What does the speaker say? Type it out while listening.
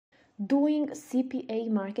Doing CPA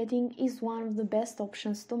marketing is one of the best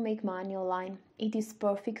options to make money online. It is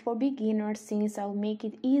perfect for beginners since I'll make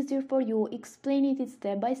it easier for you, explaining it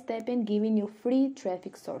step by step and giving you free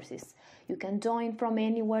traffic sources. You can join from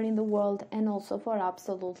anywhere in the world and also for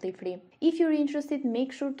absolutely free. If you're interested,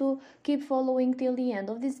 make sure to keep following till the end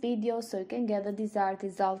of this video so you can get the desired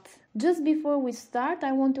results. Just before we start,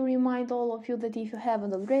 I want to remind all of you that if you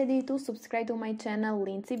haven't already, to subscribe to my channel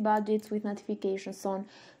Lindsey Budgets with notifications on,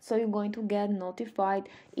 so you're going to get notified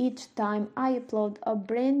each time I upload a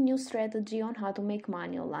brand new strategy on how to make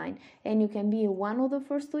money online, and you can be one of the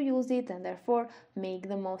first to use it and therefore make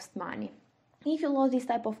the most money. If you love this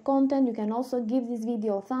type of content, you can also give this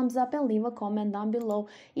video a thumbs up and leave a comment down below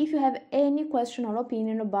if you have any question or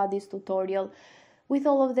opinion about this tutorial. With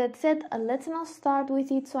all of that said, let's now start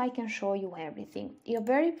with it so I can show you everything. Your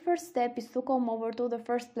very first step is to come over to the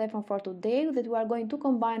first platform for today that we are going to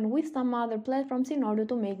combine with some other platforms in order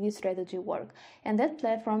to make this strategy work. And that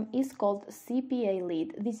platform is called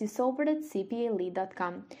CPALead. This is over at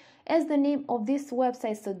CPALead.com. As the name of this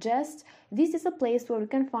website suggests, this is a place where you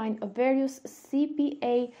can find various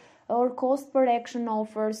CPA or cost per action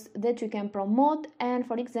offers that you can promote, and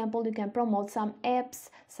for example you can promote some apps,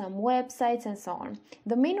 some websites and so on.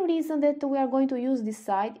 The main reason that we are going to use this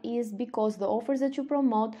site is because the offers that you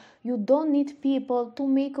promote, you don't need people to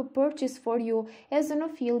make a purchase for you as an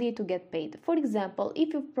affiliate to get paid. For example,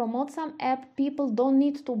 if you promote some app, people don't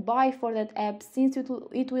need to buy for that app since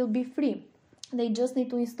it will be free. They just need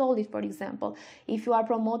to install it, for example. If you are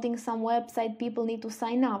promoting some website, people need to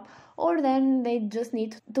sign up, or then they just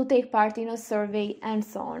need to take part in a survey and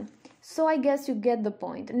so on. So I guess you get the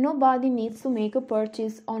point. Nobody needs to make a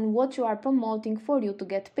purchase on what you are promoting for you to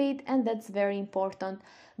get paid, and that's very important.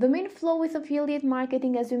 The main flaw with affiliate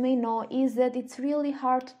marketing, as you may know, is that it's really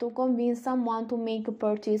hard to convince someone to make a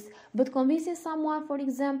purchase, but convincing someone, for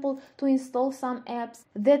example, to install some apps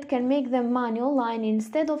that can make them money online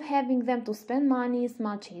instead of having them to spend money is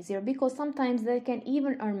much easier, because sometimes they can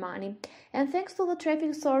even earn money. And thanks to the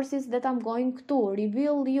traffic sources that I'm going to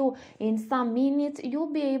reveal you in some minutes,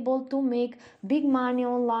 you'll be able to make big money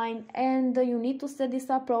online, and you need to set this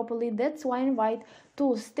up properly. That's why I invite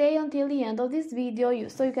to stay until the end of this video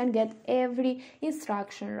so you can get every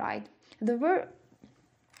instruction right. The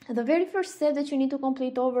very first step that you need to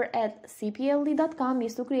complete over at CPALead.com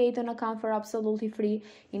is to create an account for absolutely free.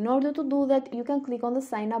 In order to do that, you can click on the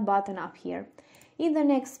sign up button up here. In the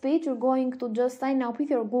next page, you're going to just sign up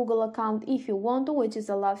with your Google account if you want to, which is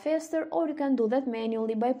a lot faster, or you can do that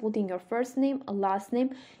manually by putting your first name, a last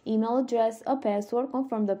name, email address, a password,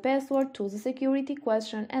 confirm the password, choose a security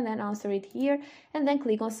question, and then answer it here, and then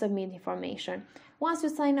click on submit information. Once you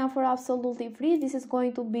sign up for absolutely free, this is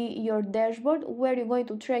going to be your dashboard where you're going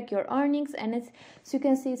to track your earnings, and as you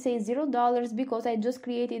can see, it says $0 because I just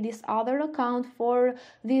created this other account for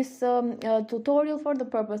this tutorial, for the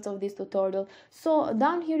purpose of this tutorial. So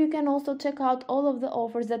down here you can also check out all of the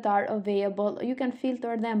offers that are available. You can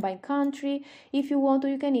filter them by country. If you want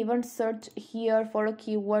to, you can even search here for a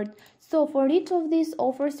keyword. So for each of these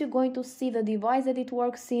offers, you're going to see the device that it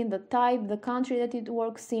works in, the type, the country that it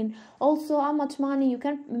works in, also how much money you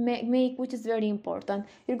can make, which is very important.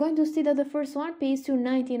 You're going to see that the first one pays you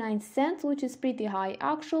 99 cents, which is pretty high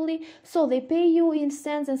actually. So they pay you in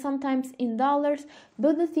cents and sometimes in dollars,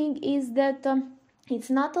 but the thing is that it's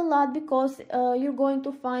not a lot, because you're going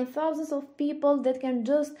to find thousands of people that can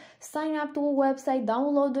just sign up to a website,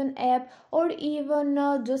 download an app, or even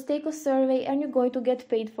just take a survey, and you're going to get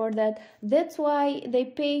paid for that. That's why they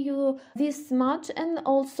pay you this much, and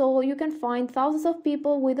also you can find thousands of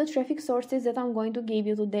people with the traffic sources that I'm going to give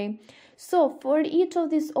you today. So for each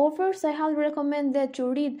of these offers, I highly recommend that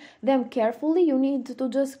you read them carefully. You need to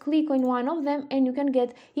just click on one of them and you can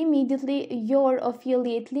get immediately your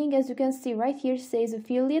affiliate link. As you can see right here, it says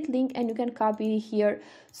affiliate link, and you can copy it here.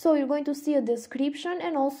 So you're going to see a description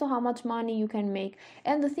and also how much money you can make.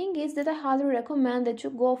 And the thing is that I highly recommend that you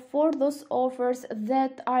go for those offers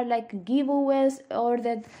that are like giveaways, or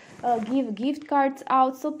that give gift cards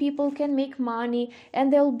out, so people can make money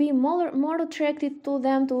and they'll be more attracted to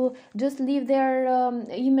them to just leave their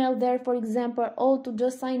email there, for example, or to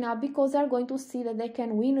just sign up, because they're going to see that they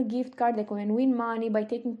can win a gift card, they can win money by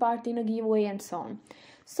taking part in a giveaway and so on.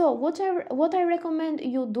 So what I recommend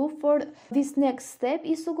you do for this next step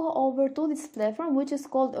is to go over to this platform, which is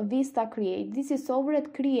called Vista Create. This is over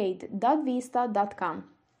at create.vista.com.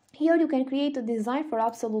 Here you can create a design for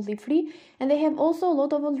absolutely free, and they have also a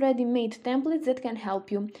lot of already made templates that can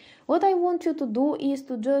help you. What I want you to do is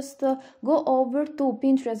to just go over to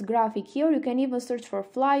Pinterest graphic. Here you can even search for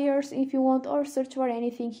flyers if you want, or search for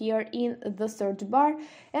anything here in the search bar,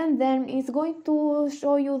 and then it's going to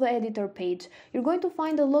show you the editor page. You're going to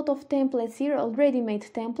find a lot of templates here, already made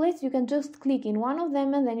templates. You can just click in one of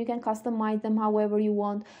them and then you can customize them however you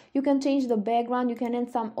want. You can change the background, you can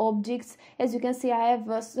add some objects. As you can see, I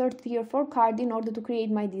have searched here for card in order to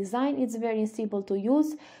create my design. It's very simple to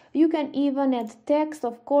use. You can even add text,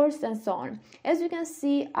 of course, and so on. As you can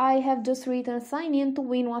see, I have just written sign in to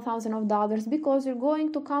win $1,000, because you're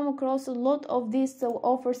going to come across a lot of these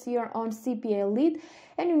offers here on CPALead,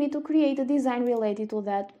 and you need to create a design related to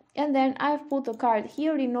that. And then I've put a card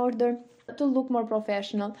here in order to look more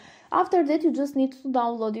professional. After that, you just need to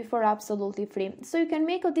download it for absolutely free. So you can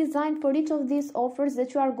make a design for each of these offers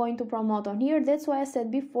that you are going to promote on here. That's why I said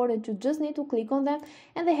before that you just need to click on them,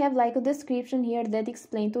 and they have like a description here that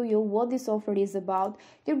explains to you what this offer is about.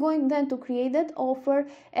 You're going then to create that offer,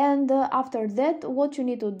 and after that, what you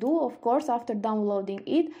need to do, of course, after downloading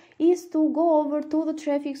it, is to go over to the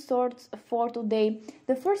traffic source for today.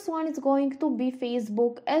 The first one is going to be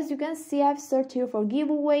Facebook. As you can see, I've searched here for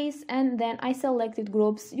giveaways, and then I selected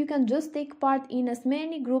groups. You can just take part in as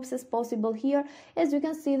many groups as possible here. As you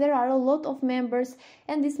can see, there are a lot of members,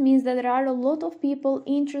 and this means that there are a lot of people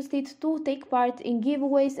interested to take part in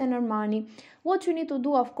giveaways and earn money. What you need to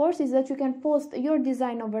do, of course, is that you can post your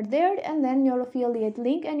design over there and then your affiliate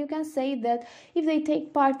link, and you can say that if they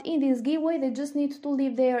take part in this giveaway, they just need to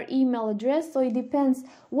leave their email address. So it depends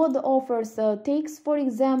what the offers takes. For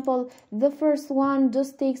example, the first one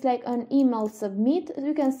just takes like an email submit.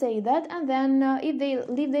 You can say that, and then if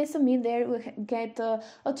they submit, they will get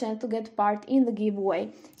a chance to get part in the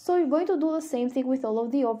giveaway. So you're going to do the same thing with all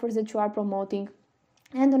of the offers that you are promoting.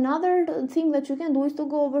 And another thing that you can do is to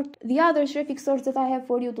go over the other traffic source that I have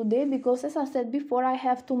for you today, because as I said before, I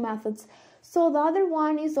have two methods. So the other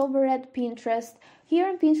one is over at Pinterest. Here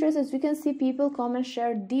in Pinterest, as you can see, people come and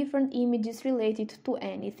share different images related to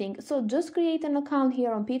anything. So just create an account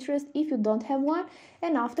here on Pinterest if you don't have one,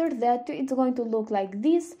 and after that it's going to look like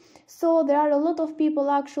this. So there are a lot of people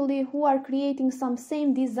actually who are creating some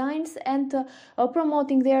same designs and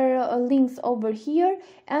promoting their links over here,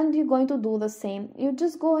 and you're going to do the same. You're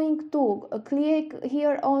just going to click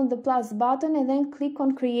here on the plus button and then click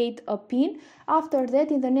on create a pin. After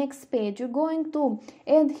that, in the next page, you're going to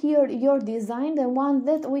add here your design, the one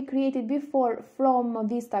that we created before from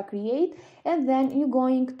Vista Create, and then you're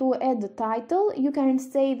going to add the title. You can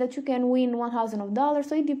say that you can win $1,000,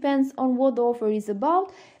 so it depends on what the offer is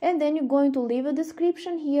about, and then you're going to leave a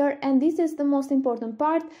description here, and this is the most important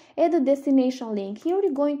part, add a destination link. Here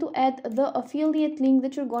you're going to add the affiliate link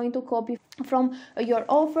that you're going to copy from your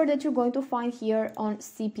offer that you're going to find here on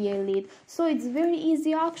CPALead. So it's very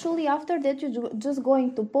easy actually. After that, you're just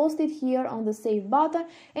going to post it here on the save button,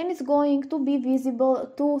 and it's going to be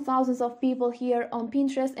visible to thousands of people here on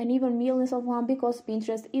Pinterest, and even millions of one, because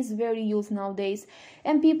Pinterest is very used nowadays.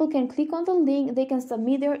 And people can click on the link, they can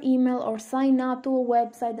submit their email or sign up to a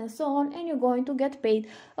website and so on, and you're going to get paid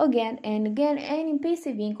again and again, and in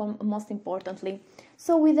passive income most importantly.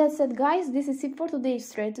 So with that said, guys, this is it for today's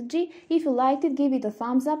strategy. If you liked it, give it a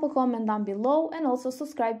thumbs up, a comment down below, and also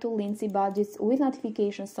subscribe to Lindsey Budgets with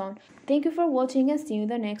notifications on. Thank you for watching, and see you in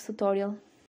the next tutorial.